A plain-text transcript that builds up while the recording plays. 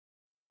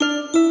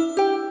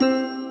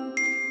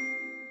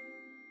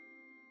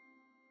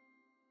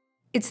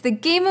It's the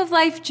Game of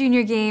Life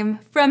Junior game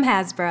from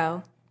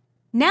Hasbro.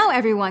 Now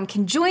everyone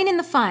can join in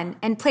the fun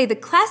and play the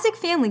classic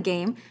family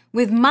game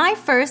with My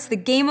First The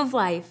Game of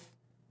Life.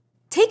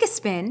 Take a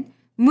spin,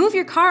 move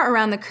your car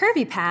around the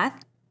curvy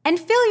path, and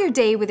fill your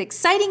day with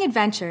exciting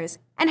adventures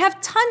and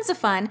have tons of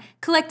fun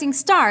collecting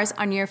stars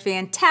on your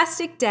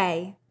fantastic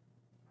day.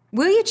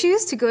 Will you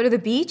choose to go to the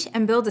beach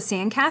and build a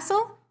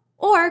sandcastle?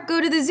 Or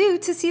go to the zoo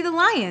to see the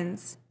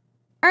lions?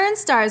 Earn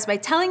stars by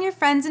telling your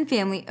friends and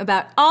family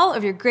about all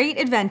of your great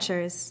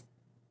adventures.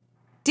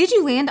 Did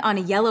you land on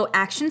a yellow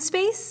action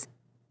space?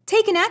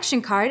 Take an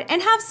action card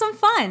and have some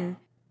fun.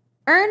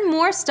 Earn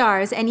more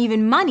stars and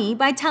even money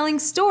by telling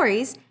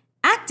stories,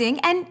 acting,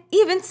 and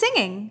even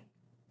singing.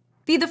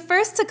 Be the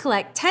first to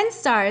collect 10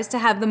 stars to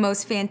have the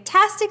most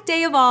fantastic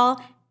day of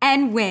all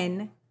and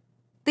win.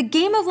 The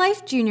Game of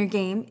Life Junior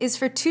game is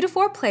for 2 to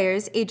 4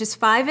 players ages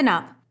 5 and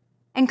up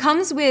and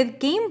comes with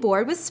game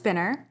board with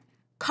spinner,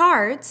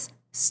 cards,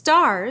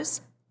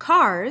 stars,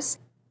 cars,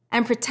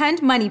 and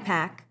pretend money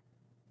pack.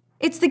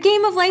 It's the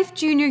Game of Life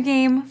Junior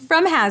game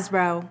from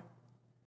Hasbro.